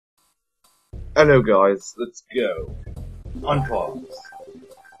Hello guys, let's go. Unpause.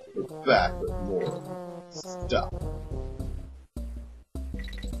 We're back with more stuff.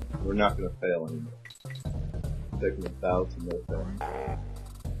 We're not gonna fail anymore. Taking a vow to no fail.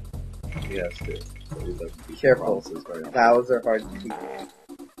 He has to. So he doesn't keep Careful. promises very often, Vows are hard to keep.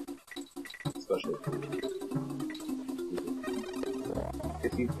 especially for you.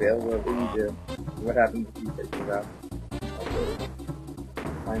 If you fail, what will you do? What happens if you take the vow?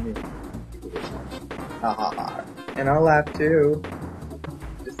 I knew. Ha ha ha. And I'll laugh too.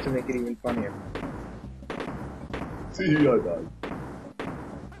 Just to make it even funnier. See, I died.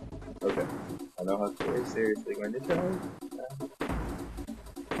 Okay, I know how to do Are you it. seriously going to try?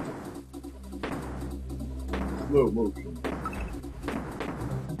 Slow motion.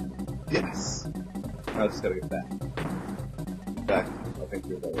 Yes! Now I just gotta get back. Back, I think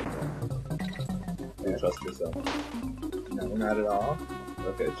you're better at that. You trust yourself. No, not at all.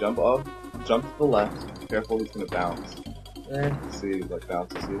 Okay, jump up, jump to the left. Careful, he's gonna bounce. Eh, See, he like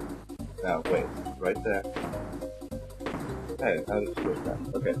bounces you. Now, wait, right there. Hey, how did you get that?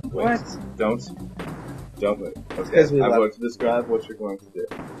 Okay, wait. What? Don't move. Okay, 'cause we I'm left. going to describe what you're going to do.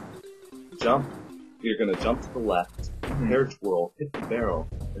 Jump. You're gonna jump to the left. Hair twirl, hit the barrel,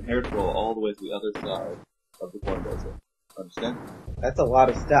 and hair twirl all the way to the other side of the corn dozer. Understand? that's a lot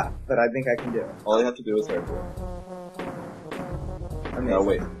of stuff, but I think I can do it. All you have to do is hair twirl. Amazing. Now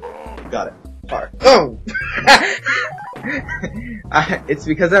wait. Got it. Hard. Oh! It's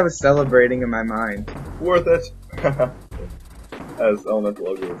because I was celebrating in my mind. Worth it! As Elemental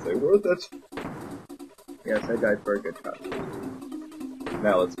Ogre would say, worth it! Yes, I died for a good cause.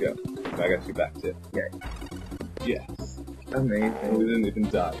 Now let's go. I got you back too. Yay. Yes. We Amazing. didn't even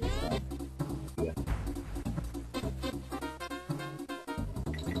die this time. Yeah.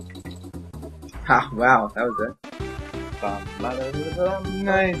 Ha, wow, that was it.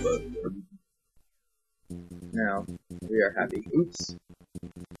 Nice. Now, we are happy. Oops.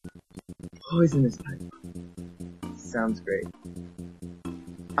 Poisonous pipe. Sounds great.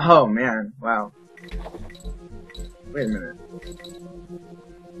 Oh man, wow. Wait a minute.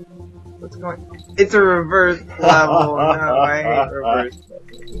 What's going? It's a reverse level. No, I hate reverse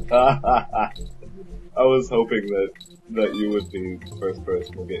levels. I was hoping that you would be the first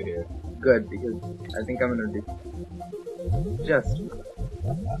person to get here. Good, because I think I'm gonna do just.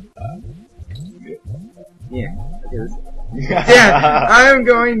 Yeah. Because yeah, I'm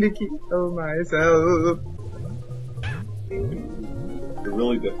going to kill myself. The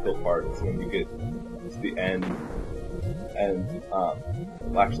really difficult part is when you get to the end, and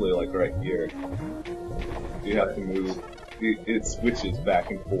actually like right here, you have to move. It switches back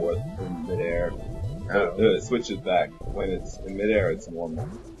and forth in midair. It switches back when it's in midair. It's normal.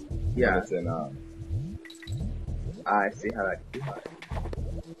 Yeah, When it's in I see how that can be.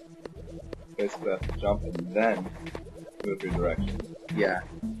 basically have to jump and then move your direction. Yeah.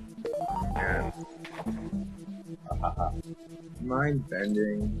 Yeah. Mind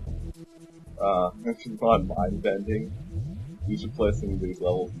bending. If you want mind bending, you should play some of these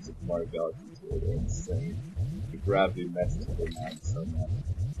levels in Super Mario Galaxy 2. They're insane. The gravity messes with your mind so much.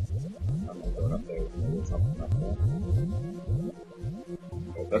 I'm not going up there with something like that.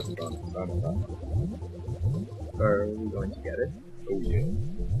 Oh, that's fun. I know that. Are we going to get it? Oh yeah.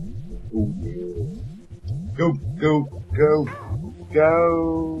 Oh yeah. Go, go, go,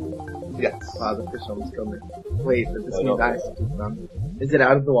 go! Yes. Wow, the fish almost killed me. Wait, but this I means don't I have to do some. Is it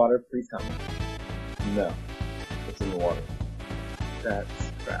out of the water? Please tell me. No. It's in the water.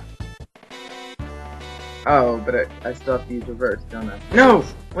 That's crap. Oh, but I still have to use reverse, don't I? No!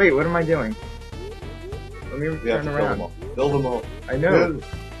 Wait, what am I doing? Let me You have turn to kill them around. all. Kill them all. I know.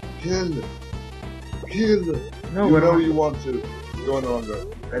 Kill. Kill. No, You what know am you want to. Go in the wrong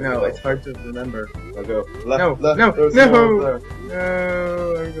direction. I know, it's hard to remember. I'll go. Left, No, left. no, There's no! one there.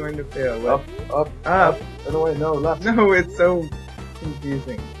 No, I'm going to fail. What? Up, Up. and away. No, left. No, it's so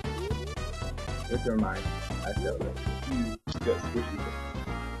confusing. Which are mine? I failed it. Get squishy.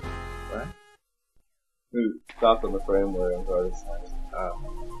 What? Dude, stop on the frame where I'm going.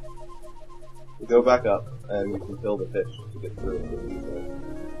 Go back up, and you can kill the fish to get through it with these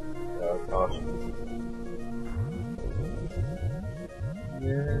caution.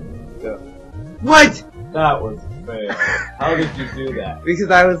 Yeah. Go. What? That was fair. How did you do that?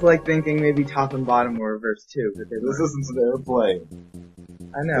 Because I was like thinking maybe top and bottom were reversed too, but they This weren't. isn't an airplane.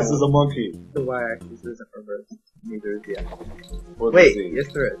 I know. This is a monkey. The y-axis isn't reversed. Neither is the x. Or the Wait, Z.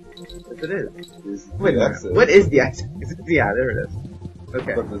 yes there is. Yes it is. Is Wait a the minute. X is. What is the x? Yeah, there it is.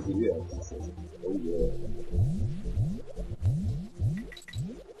 Okay. But the Z is. Oh yeah.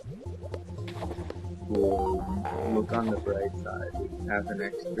 cool. Look on the bright side. We have an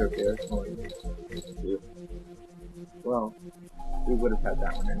extra bear coin. Well, we would have had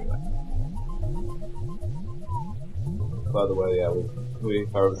that one anyway. By the way, yeah, we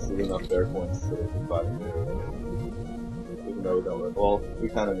harvested enough bear coins so we can buy them. Even though we don't live. Well, we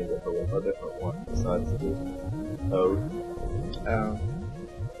kind of need it for a different one besides the toad.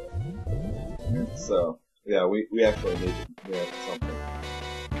 So, yeah, we actually need something.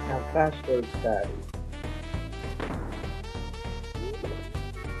 Now flash those baddies.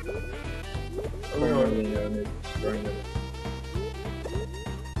 Formerly known as destroying them.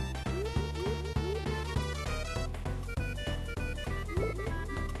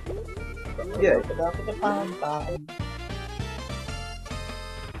 Yeah,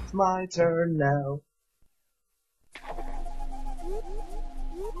 it's my turn now.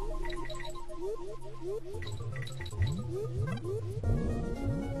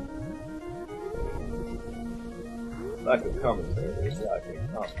 Lack of commentary is lacking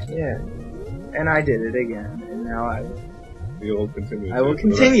commentary. Yeah, and I did it again, and now I will continue. I will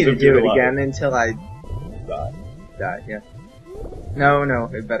continue to do it again until I die. Die. Yeah. No,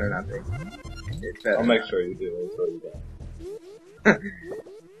 it better not be. It better. I'll make sure you do until you die.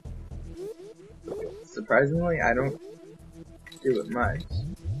 Surprisingly, I don't do it much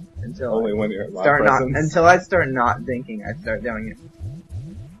until only when you're in my start presence. until I start not thinking. I start doing it.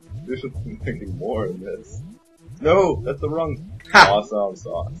 You should be thinking more in this. No, that's the wrong. Ha! Awesome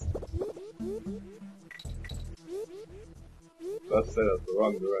sauce. Let's say that's the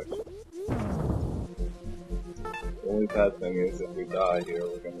wrong direction. The only bad thing is if we die here,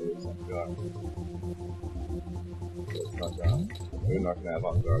 we're gonna lose some guard. So let's not die. We're not gonna have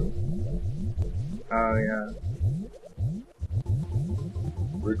on guard. Oh yeah.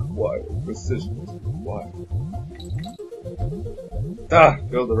 Required. Precision is required. Ah!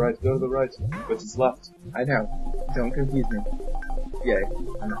 Go to the right, which is left. I know. Don't confuse me. Yeah,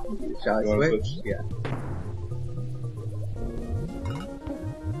 I'm not confused. Shall I You wanna switch? switch? Yeah.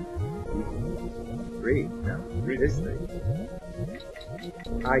 Three? No. This thing.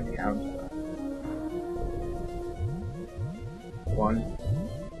 I count. 1,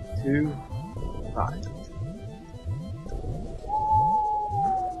 2, 5.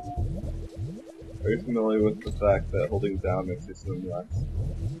 Are you familiar with the fact that holding down makes you swim less,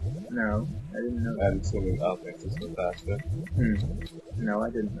 No, I didn't know that. and swimming up makes you swim faster? No, I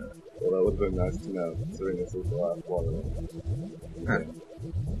didn't know that. Well, that would have been nice to know, considering this is the last water level. Huh.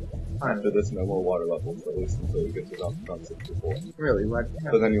 After this, no more water levels, at least until you get to Donkey Kong 64. Really? What?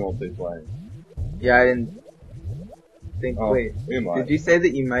 But then you won't be playing. Yeah, I didn't think. Oh, Wait, we might. did you say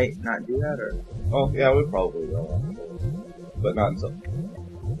that you might not do that, or? Oh, yeah, we probably will. But not until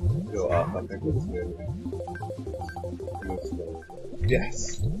go up, I think we'll just move slow.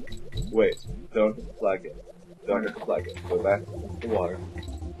 Yes! Wait, don't hit the flag yet. Don't hit the flag yet. Go back to the water.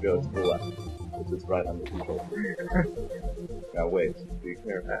 Go to the left, which is right under control. Now wait, be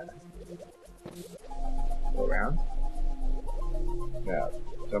careful. Go around? Now,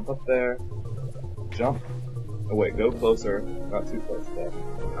 jump up there. Jump. Oh wait, go closer. Not too close there.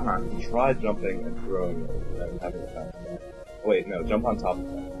 Try jumping and throwing it and having it bounce back. Oh, wait, no, jump on top of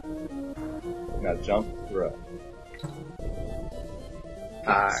that. Now jump, throw.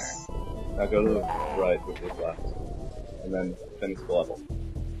 Yes. Now go to the right, which is left. And then finish the level.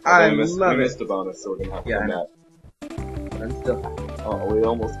 I we love missed it. a bonus, so we're gonna have to Yeah, come I know. back. I'm still. Oh, we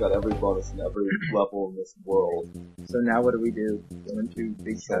almost got every bonus in every level in this world. So now what do we do? Go into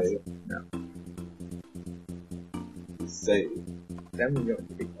big Save. castle? No. Save. Then we go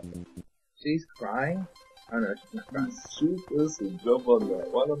into big castle. She's crying? Oh no, she's not crying. Shoot this and jump on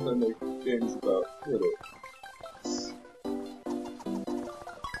that. Why don't they make games about Twitter?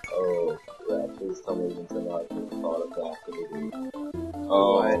 Oh, yeah, please tell me Nintendo hasn't thought of that for the game.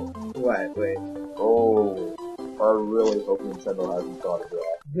 Oh. What? Wait. Oh. I really hope Nintendo hasn't thought of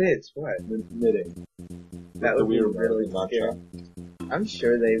that. Which? What? Knitting. That would be really scary. I'm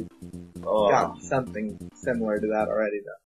sure they've got something similar to that already, though.